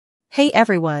Hey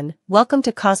everyone, welcome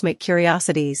to Cosmic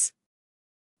Curiosities.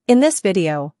 In this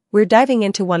video, we're diving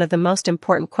into one of the most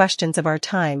important questions of our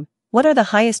time: what are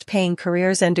the highest paying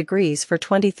careers and degrees for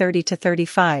 2030 to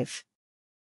 35?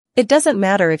 It doesn't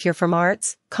matter if you're from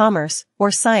arts, commerce, or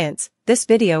science, this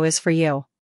video is for you.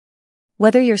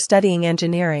 Whether you're studying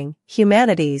engineering,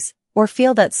 humanities, or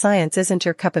feel that science isn't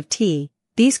your cup of tea,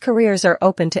 these careers are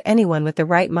open to anyone with the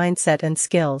right mindset and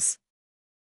skills.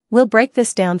 We'll break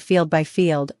this down field by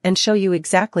field and show you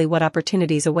exactly what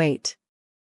opportunities await.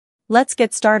 Let's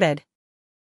get started.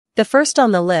 The first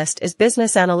on the list is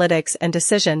business analytics and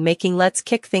decision making. Let's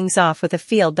kick things off with a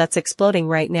field that's exploding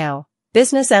right now: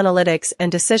 business analytics and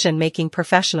decision making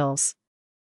professionals.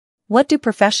 What do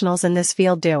professionals in this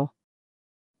field do?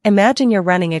 Imagine you're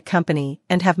running a company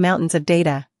and have mountains of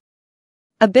data.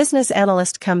 A business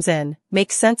analyst comes in,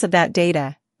 makes sense of that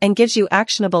data, and gives you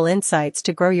actionable insights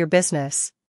to grow your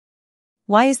business.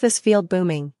 Why is this field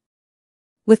booming?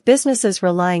 With businesses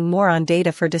relying more on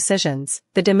data for decisions,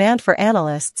 the demand for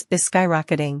analysts is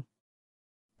skyrocketing.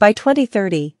 By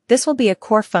 2030, this will be a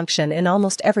core function in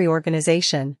almost every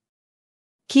organization.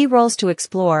 Key roles to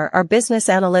explore are business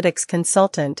analytics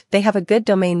consultant. They have a good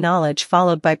domain knowledge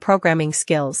followed by programming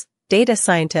skills. Data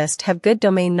scientist have good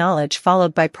domain knowledge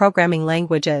followed by programming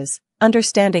languages.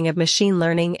 Understanding of machine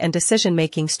learning and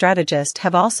decision-making strategist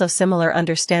have also similar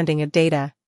understanding of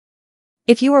data.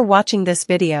 If you are watching this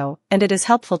video and it is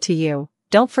helpful to you,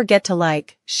 don't forget to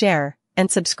like, share,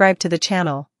 and subscribe to the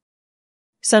channel.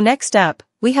 So next up,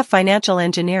 we have financial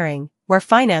engineering, where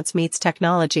finance meets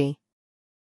technology.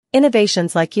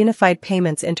 Innovations like Unified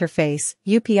Payments Interface,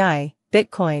 UPI,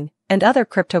 Bitcoin, and other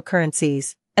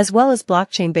cryptocurrencies, as well as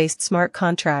blockchain-based smart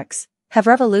contracts, have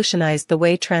revolutionized the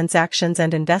way transactions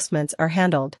and investments are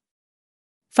handled.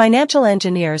 Financial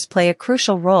engineers play a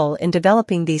crucial role in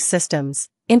developing these systems,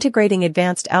 integrating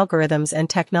advanced algorithms and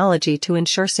technology to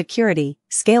ensure security,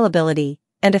 scalability,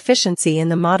 and efficiency in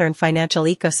the modern financial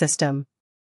ecosystem.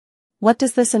 What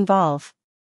does this involve?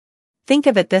 Think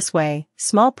of it this way: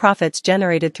 small profits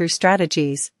generated through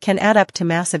strategies can add up to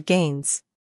massive gains.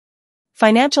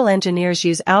 Financial engineers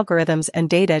use algorithms and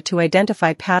data to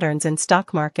identify patterns in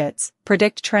stock markets,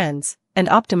 predict trends, and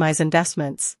optimize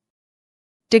investments.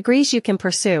 Degrees you can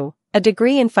pursue: a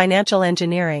degree in financial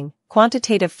engineering,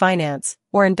 quantitative finance,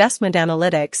 or investment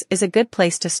analytics is a good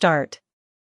place to start.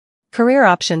 Career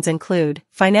options include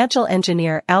financial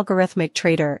engineer, algorithmic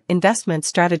trader, investment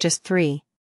strategist. 3.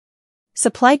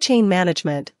 Supply chain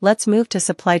management. Let's move to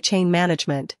supply chain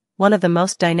management, one of the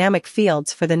most dynamic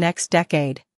fields for the next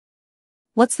decade.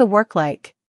 What's the work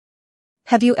like?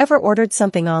 Have you ever ordered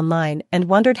something online and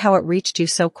wondered how it reached you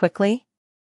so quickly?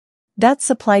 That's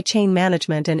supply chain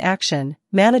management in action,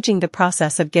 managing the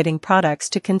process of getting products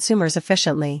to consumers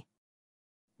efficiently.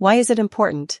 Why is it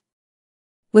important?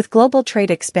 With global trade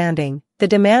expanding, the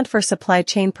demand for supply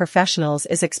chain professionals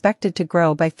is expected to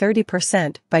grow by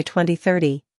 30% by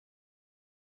 2030.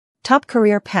 Top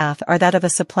career path are that of a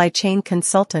supply chain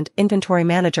consultant, inventory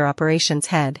manager, operations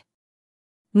head.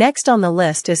 Next on the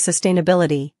list is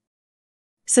sustainability.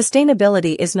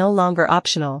 Sustainability is no longer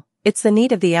optional, it's the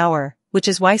need of the hour, which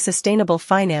is why sustainable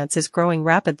finance is growing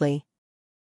rapidly.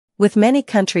 With many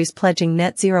countries pledging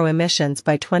net zero emissions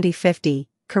by 2050,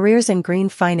 careers in green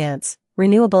finance,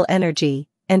 renewable energy,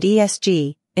 and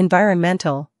ESG,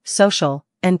 environmental, social,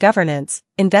 and governance,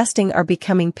 investing are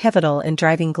becoming pivotal in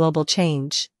driving global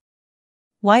change.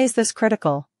 Why is this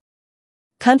critical?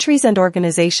 Countries and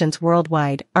organizations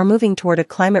worldwide are moving toward a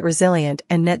climate-resilient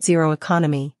and net zero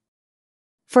economy.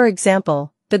 For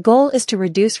example, the goal is to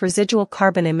reduce residual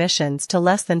carbon emissions to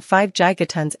less than 5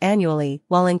 gigatons annually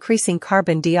while increasing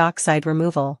carbon dioxide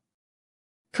removal.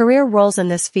 Career roles in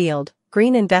this field: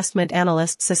 green investment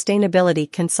analyst, sustainability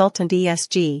consultant,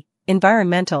 ESG,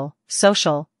 environmental,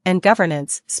 social, and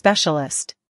governance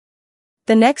specialist.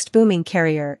 The next booming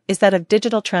career is that of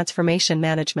digital transformation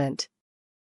management.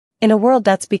 In a world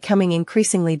that's becoming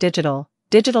increasingly digital,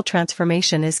 digital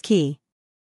transformation is key.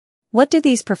 What do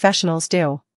these professionals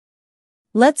do?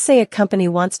 Let's say a company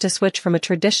wants to switch from a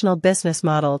traditional business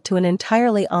model to an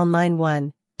entirely online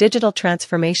one. Digital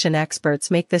transformation experts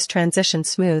make this transition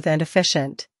smooth and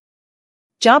efficient.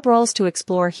 Job roles to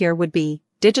explore here would be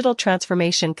digital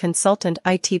transformation consultant,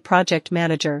 IT project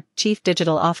manager, chief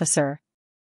digital officer.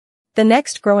 The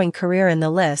next growing career in the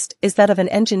list is that of an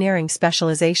engineering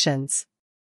specializations.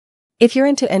 If you're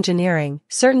into engineering,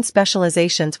 certain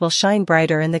specializations will shine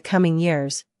brighter in the coming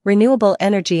years. Renewable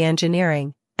energy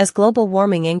engineering. As global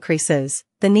warming increases,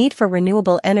 the need for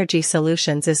renewable energy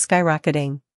solutions is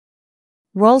skyrocketing.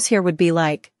 Roles here would be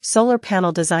like solar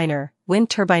panel designer,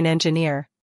 wind turbine engineer.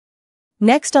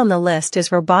 Next on the list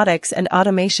is robotics and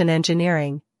automation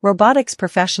engineering. Robotics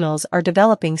professionals are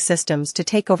developing systems to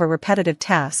take over repetitive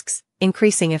tasks,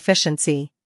 increasing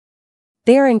efficiency.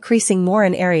 They are increasing more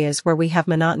in areas where we have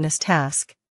monotonous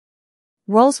tasks.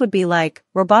 Roles would be like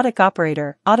robotic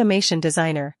operator, automation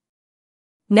designer.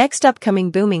 Next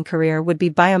upcoming booming career would be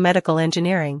biomedical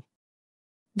engineering.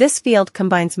 This field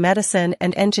combines medicine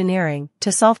and engineering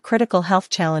to solve critical health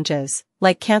challenges,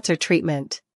 like cancer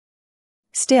treatment.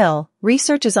 Still,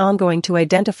 research is ongoing to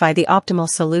identify the optimal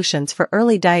solutions for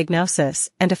early diagnosis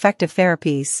and effective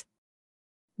therapies.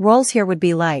 Roles here would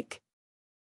be like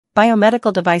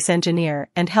biomedical device engineer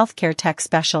and healthcare tech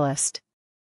specialist.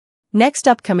 Next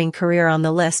upcoming career on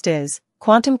the list is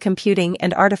quantum computing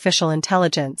and artificial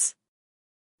intelligence.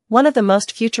 One of the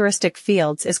most futuristic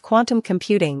fields is quantum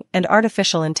computing and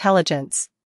artificial intelligence.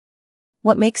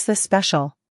 What makes this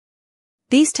special?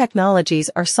 These technologies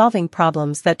are solving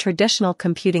problems that traditional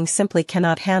computing simply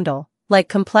cannot handle, like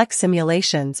complex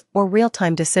simulations or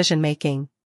real-time decision-making.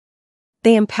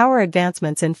 They empower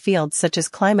advancements in fields such as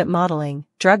climate modeling,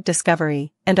 drug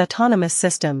discovery, and autonomous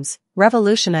systems,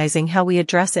 revolutionizing how we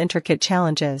address intricate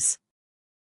challenges.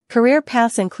 Career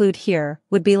paths include here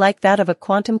would be like that of a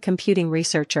quantum computing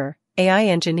researcher, AI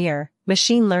engineer,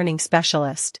 machine learning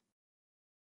specialist.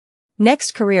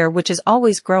 Next career, which is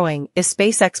always growing, is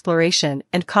space exploration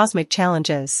and cosmic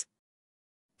challenges.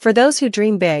 For those who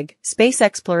dream big, space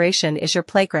exploration is your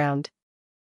playground.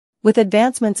 With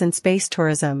advancements in space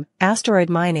tourism,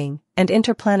 asteroid mining, and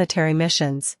interplanetary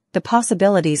missions, the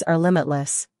possibilities are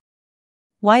limitless.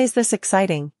 Why is this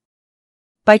exciting?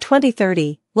 By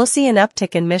 2030, we'll see an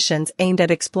uptick in missions aimed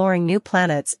at exploring new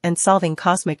planets and solving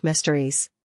cosmic mysteries.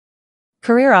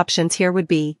 Career options here would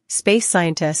be space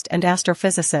scientist and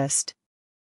astrophysicist.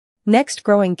 Next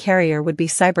growing career would be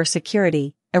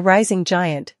cybersecurity, a rising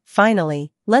giant.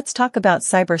 Finally, let's talk about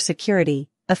cybersecurity,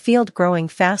 a field growing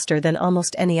faster than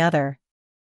almost any other.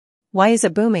 Why is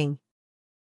it booming?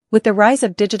 With the rise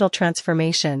of digital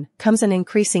transformation comes an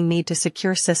increasing need to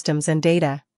secure systems and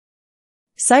data.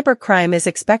 Cybercrime is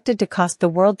expected to cost the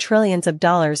world trillions of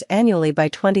dollars annually by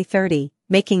 2030,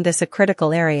 making this a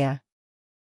critical area.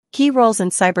 Key roles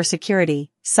in cybersecurity: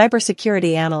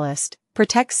 cybersecurity analyst,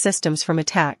 protects systems from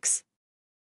attacks.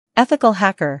 Ethical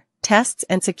hacker, tests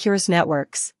and secures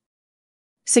networks.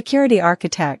 Security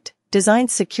architect,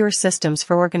 designs secure systems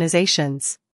for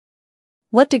organizations.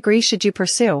 What degree should you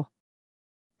pursue?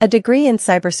 A degree in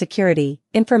cybersecurity,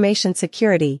 information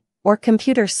security, or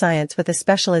computer science with a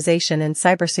specialization in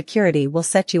cybersecurity will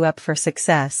set you up for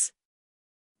success.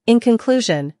 In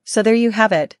conclusion, so there you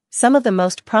have it, some of the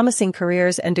most promising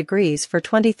careers and degrees for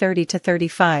 2030 to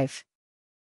 35.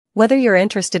 Whether you're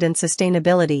interested in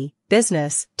sustainability,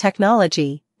 business,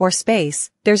 technology, or space,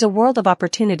 there's a world of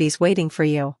opportunities waiting for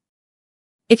you.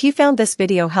 If you found this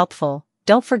video helpful,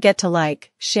 don't forget to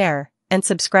like, share, and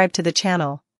subscribe to the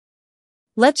channel.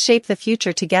 Let's shape the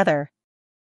future together.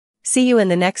 See you in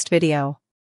the next video.